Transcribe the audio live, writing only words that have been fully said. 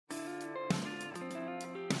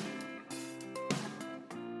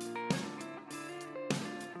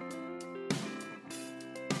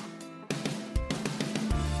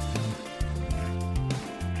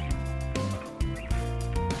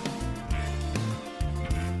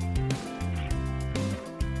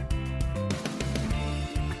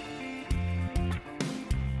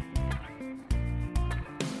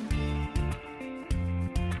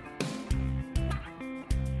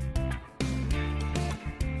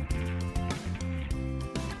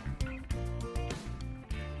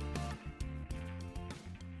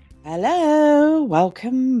Hello,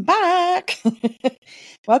 welcome back.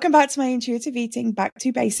 Welcome back to my Intuitive Eating Back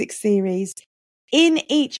to Basics series. In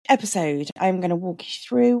each episode, I'm going to walk you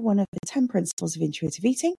through one of the 10 principles of intuitive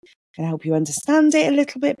eating. I'm going to help you understand it a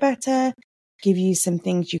little bit better, give you some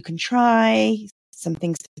things you can try, some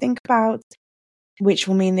things to think about, which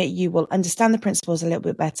will mean that you will understand the principles a little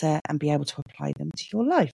bit better and be able to apply them to your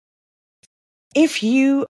life. If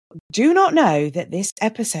you do not know that this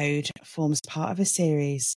episode forms part of a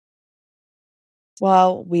series,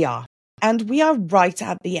 well, we are. And we are right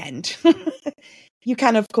at the end. You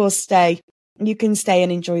can, of course, stay. You can stay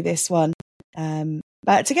and enjoy this one.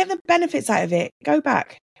 But to get the benefits out of it, go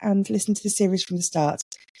back and listen to the series from the start.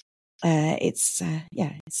 It's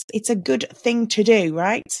a good thing to do,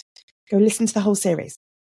 right? Go listen to the whole series.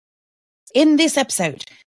 In this episode,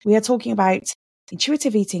 we are talking about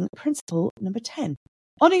intuitive eating principle number 10.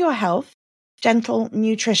 Honor your health, gentle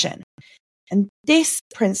nutrition. And this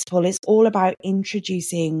principle is all about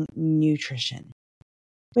introducing nutrition.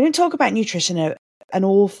 We don't talk about nutrition an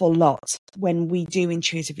awful lot when we do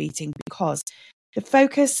intuitive eating because the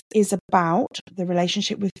focus is about the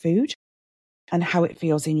relationship with food and how it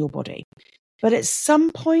feels in your body. But at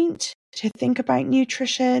some point, to think about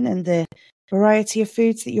nutrition and the variety of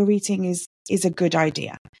foods that you're eating is a good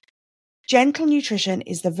idea. Gentle nutrition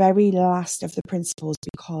is the very last of the principles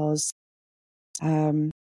because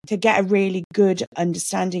to get a really good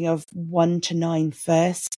understanding of 1 to 9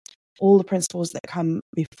 first, all the principles that come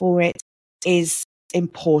before it is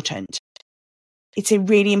important. It's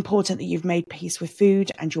really important that you've made peace with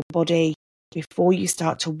food and your body before you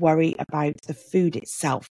start to worry about the food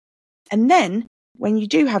itself. And then when you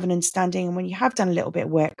do have an understanding and when you have done a little bit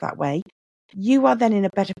of work that way, you are then in a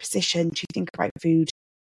better position to think about food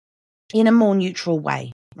in a more neutral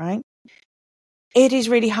way, right? It is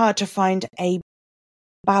really hard to find a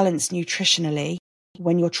balance nutritionally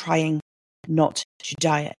when you're trying not to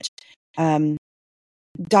diet.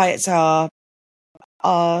 Diets are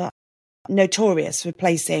notorious for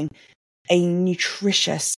placing a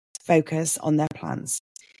nutritious focus on their plans.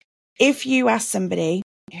 If you ask somebody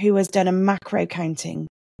who has done a macro counting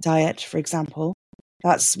diet, for example,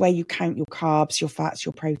 that's where you count your carbs, your fats,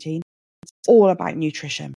 your protein. It's all about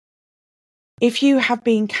nutrition. If you have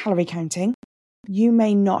been calorie counting, you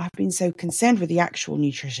may not have been so concerned with the actual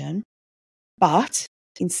nutrition, but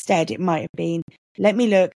instead it might have been, let me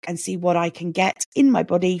look and see what I can get in my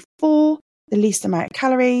body for the least amount of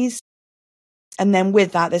calories. And then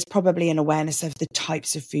with that, there's probably an awareness of the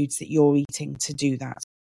types of foods that you're eating to do that.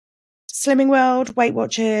 Slimming World, Weight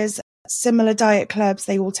Watchers, similar diet clubs,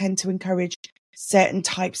 they all tend to encourage certain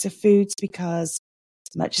types of foods because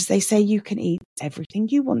as much as they say you can eat everything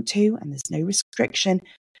you want to and there's no restriction,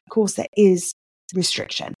 of course there is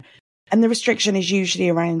restriction. And the restriction is usually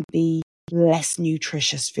around the less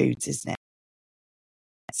nutritious foods, isn't it?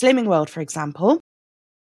 Slimming World, for example,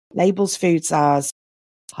 labels foods as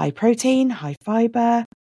high protein, high fiber,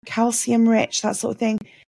 calcium rich, that sort of thing.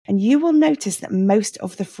 And you will notice that most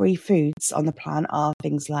of the free foods on the plan are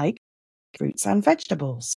things like fruits and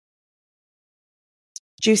vegetables.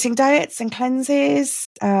 Juicing diets and cleanses,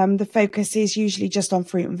 the focus is usually just on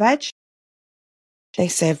fruit and veg. They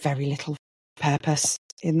serve very little purpose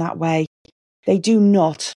in that way. They do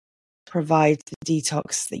not provide the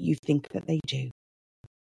detox that you think that they do.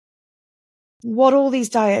 What all these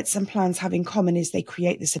diets and plans have in common is they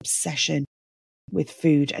create this obsession with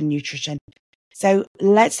food and nutrition. So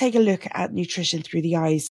let's take a look at nutrition through the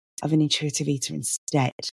eyes of an intuitive eater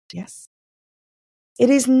instead. Yes.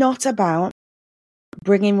 It is not about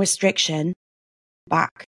bringing restriction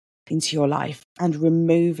back into your life and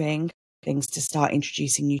removing things to start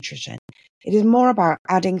introducing nutrition. It is more about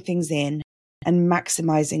adding things in and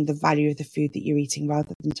maximizing the value of the food that you're eating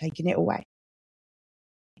rather than taking it away.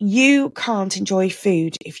 You can't enjoy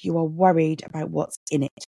food if you are worried about what's in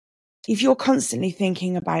it. If you're constantly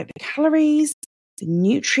thinking about the calories, the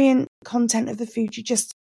nutrient content of the food, you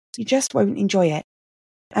just won't enjoy it.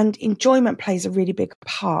 And enjoyment plays a really big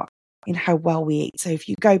part in how well we eat. So if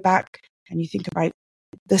you go back and you think about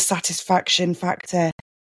the satisfaction factor,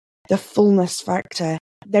 the fullness factor,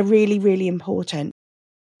 they're really, really important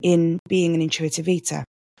in being an intuitive eater.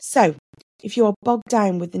 So if you're bogged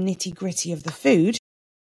down with the nitty gritty of the food,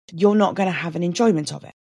 you're not going to have an enjoyment of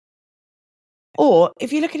it. Or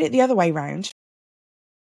if you look at it the other way round,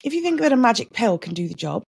 if you think that a magic pill can do the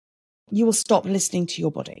job, you will stop listening to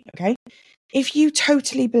your body, okay? If you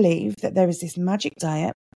totally believe that there is this magic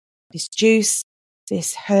diet, this juice,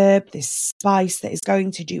 this herb, this spice that is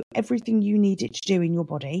going to do everything you need it to do in your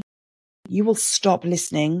body, you will stop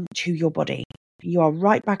listening to your body. You are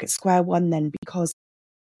right back at square one then because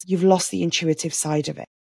you've lost the intuitive side of it.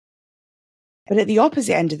 But at the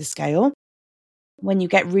opposite end of the scale, when you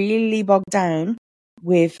get really bogged down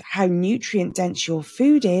with how nutrient dense your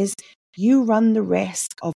food is, you run the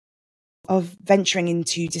risk of venturing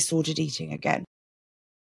into disordered eating again.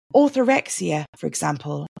 Orthorexia, for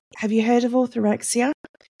example. Have you heard of orthorexia?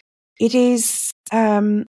 It is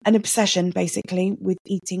an obsession, basically, with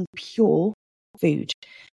eating pure food.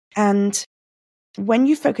 And when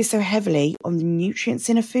you focus so heavily on the nutrients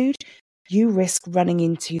in a food, you risk running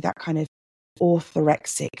into that kind of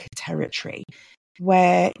orthorexic territory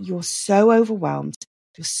where you're so overwhelmed,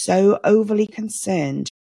 you're so overly concerned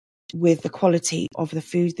with the quality of the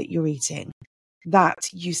food that you're eating that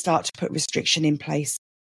you start to put restriction in place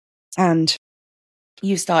and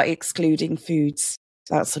you start excluding foods,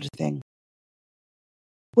 that sort of thing.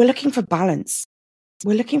 We're looking for balance.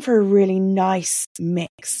 We're looking for a really nice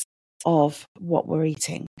mix of what we're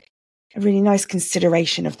eating, a really nice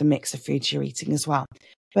consideration of the mix of foods you're eating as well,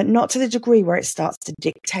 but not to the degree where it starts to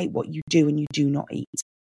dictate what you do and you do not eat.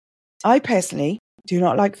 I personally do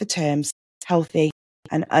not like the terms healthy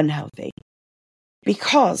and unhealthy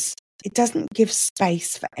because it doesn't give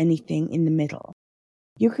space for anything in the middle.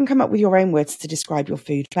 You can come up with your own words to describe your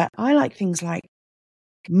food, but I like things like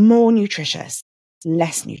more nutritious,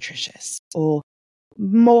 less nutritious, or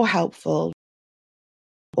more helpful,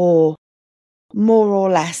 or more or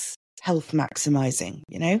less health maximizing.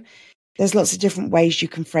 There's lots of different ways you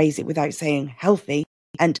can phrase it without saying healthy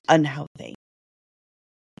and unhealthy.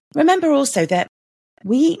 Remember also that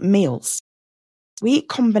we eat meals. We eat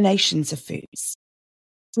combinations of foods.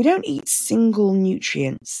 We don't eat single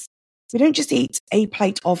nutrients. We don't just eat a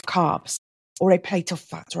plate of carbs or a plate of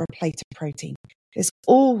fat or a plate of protein. There's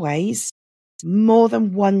always more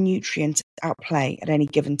than one nutrient at play at any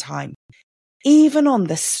given time. Even on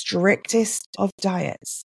the strictest of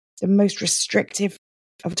diets, the most restrictive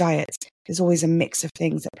of diets, there's always a mix of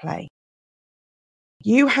things at play.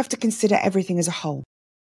 You have to consider everything as a whole.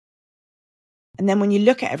 And then when you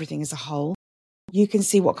look at everything as a whole, you can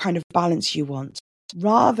see what kind of balance you want,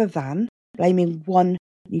 rather than blaming one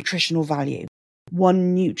nutritional value,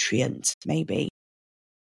 one nutrient maybe,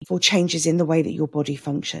 for changes in the way that your body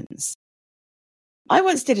functions. I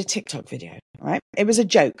once did a TikTok video, right? It was a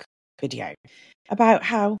joke video about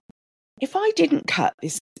how if I didn't cut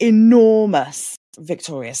this enormous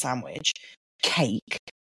Victoria sandwich cake,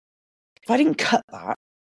 if I didn't cut that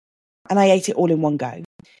and I ate it all in one go,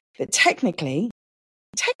 that technically,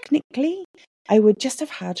 I would just have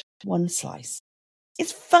had one slice.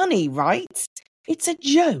 It's funny, right? It's a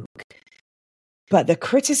joke. But the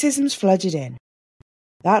criticisms flooded in.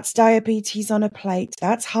 That's diabetes on a plate.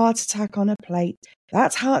 That's heart attack on a plate.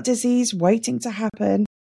 That's heart disease waiting to happen.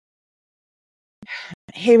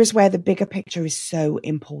 Here is where the bigger picture is so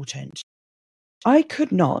important. I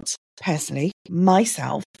could not, personally,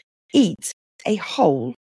 myself, eat a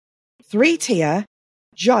whole 3-tier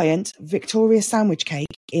giant Victoria sandwich cake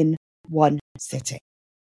in one sitting.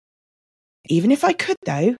 Even if I could,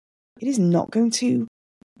 though, it is not going to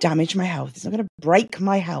damage my health. It's not going to break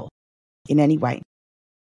my health in any way.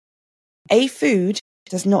 A food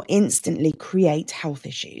does not instantly create health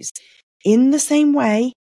issues. In the same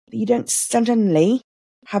way that you don't suddenly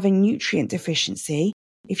have a nutrient deficiency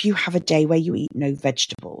if you have a day where you eat no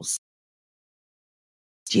vegetables.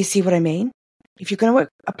 Do you see what I mean? If you're going to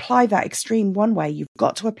apply that extreme one way, you've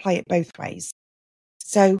got to apply it both ways.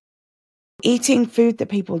 So eating food that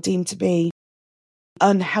people deem to be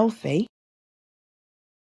unhealthy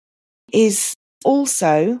is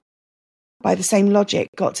also, by the same logic,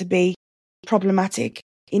 got to be problematic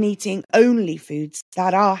in eating only foods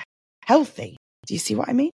that are healthy. Do you see what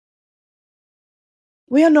I mean?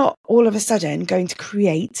 We are not all of a sudden going to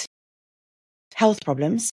create health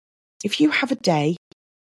problems if you have a day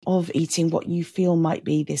of eating what you feel might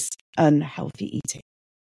be this unhealthy eating.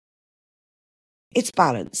 It's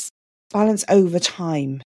balance over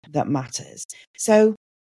time that matters. So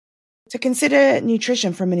to consider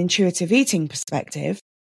nutrition from an intuitive eating perspective,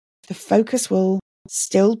 the focus will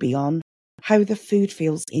still be on how the food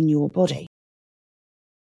feels in your body.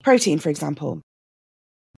 Protein, for example,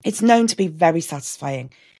 it's known to be very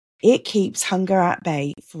satisfying. It keeps hunger at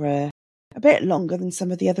bay for a bit longer than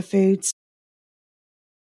some of the other foods.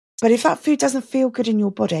 But if that food doesn't feel good in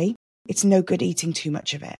your body, it's no good eating too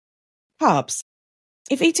much of it. Carbs.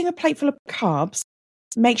 If eating a plate full of carbs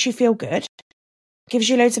makes you feel good, gives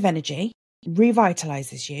you loads of energy,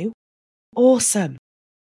 revitalizes you, awesome.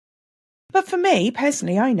 But for me,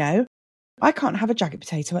 personally, I know I can't have a jacket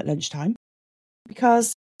potato at lunchtime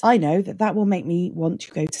because I know that will make me want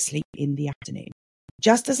to go to sleep in the afternoon. It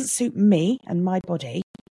just doesn't suit me and my body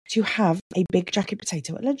to have a big jacket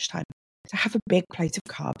potato at lunchtime, to have a big plate of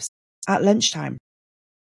carbs. at lunchtime.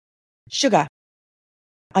 Sugar.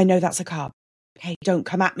 I know that's a carb. Hey, don't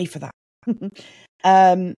come at me for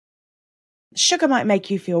that. Sugar might make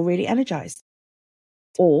you feel really energized.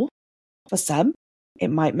 Or for some, it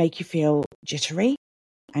might make you feel jittery,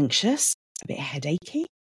 anxious, a bit headachy.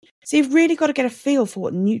 So you've really got to get a feel for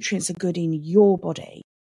what nutrients are good in your body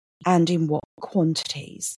and in what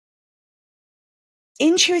quantities.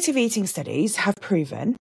 Intuitive eating studies have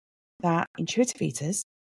proven that intuitive eaters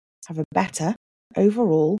have a better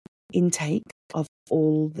overall intake of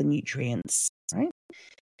all the nutrients, right?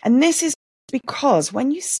 And this is because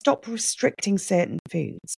when you stop restricting certain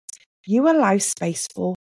foods, you allow space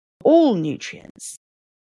for all nutrients,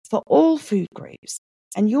 for all food groups,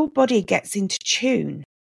 and your body gets into tune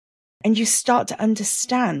and you start to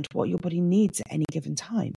understand what your body needs at any given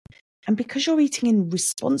time. And because you're eating in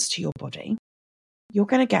response to your body, you're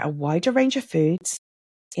going to get a wider range of foods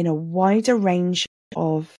in a wider range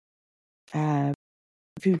of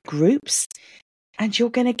food groups, and you're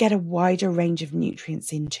going to get a wider range of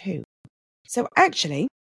nutrients in too. So actually,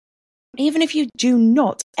 even if you do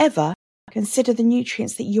not ever consider the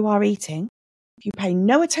nutrients that you are eating, if you pay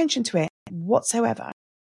no attention to it whatsoever,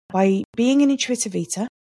 by being an intuitive eater,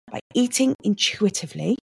 by eating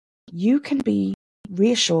intuitively, you can be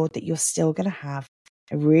reassured that you're still going to have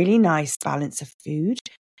a really nice balance of food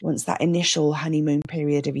once that initial honeymoon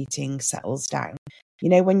period of eating settles down. You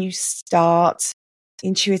know, when you start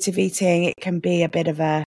intuitive eating, it can be a bit of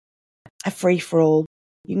a free-for-all.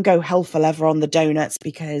 You can go hell for leather on the donuts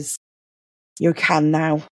because you can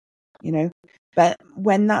now, you know. But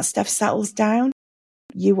when that stuff settles down,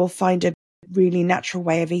 you will find a really natural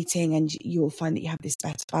way of eating, and you'll find that you have this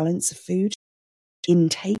better balance of food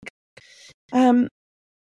intake.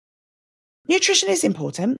 Nutrition is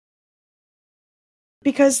important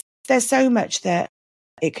because there's so much that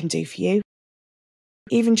it can do for you.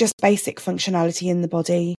 Even just basic functionality in the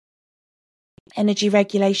body, energy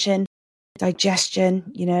regulation,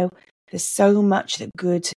 digestion, you know, there's so much that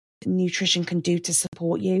good nutrition can do to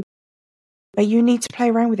support you. But you need to play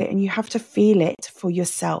around with it and you have to feel it for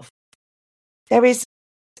yourself. There is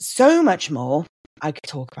so much more I could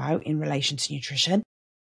talk about in relation to nutrition.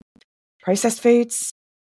 Processed foods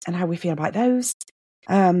and how we feel about those.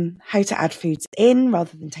 How to add foods in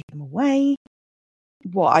rather than take them away.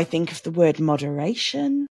 What I think of the word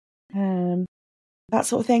moderation. That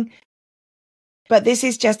sort of thing. But this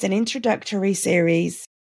is just an introductory series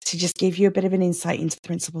to just give you a bit of an insight into the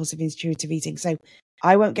principles of intuitive eating. So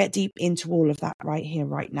I won't get deep into all of that right here,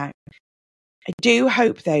 right now. I do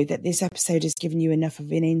hope, though, that this episode has given you enough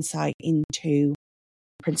of an insight into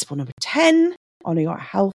principle number 10, honor your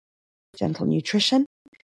health, gentle nutrition.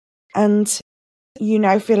 And you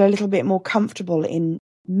now feel a little bit more comfortable in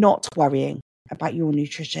not worrying about your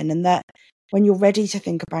nutrition, and that when you're ready to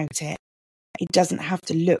think about it, it doesn't have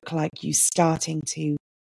to look like you starting to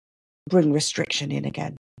bring restriction in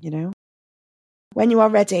again, you know? When you are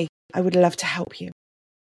ready, I would love to help you.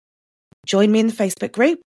 Join me in the Facebook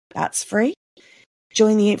group. That's free.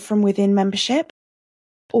 Join the Eat From Within membership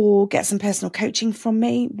or get some personal coaching from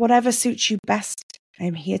me. Whatever suits you best,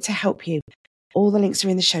 I'm here to help you. All the links are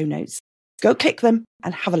in the show notes. Go click them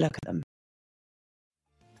and have a look at them.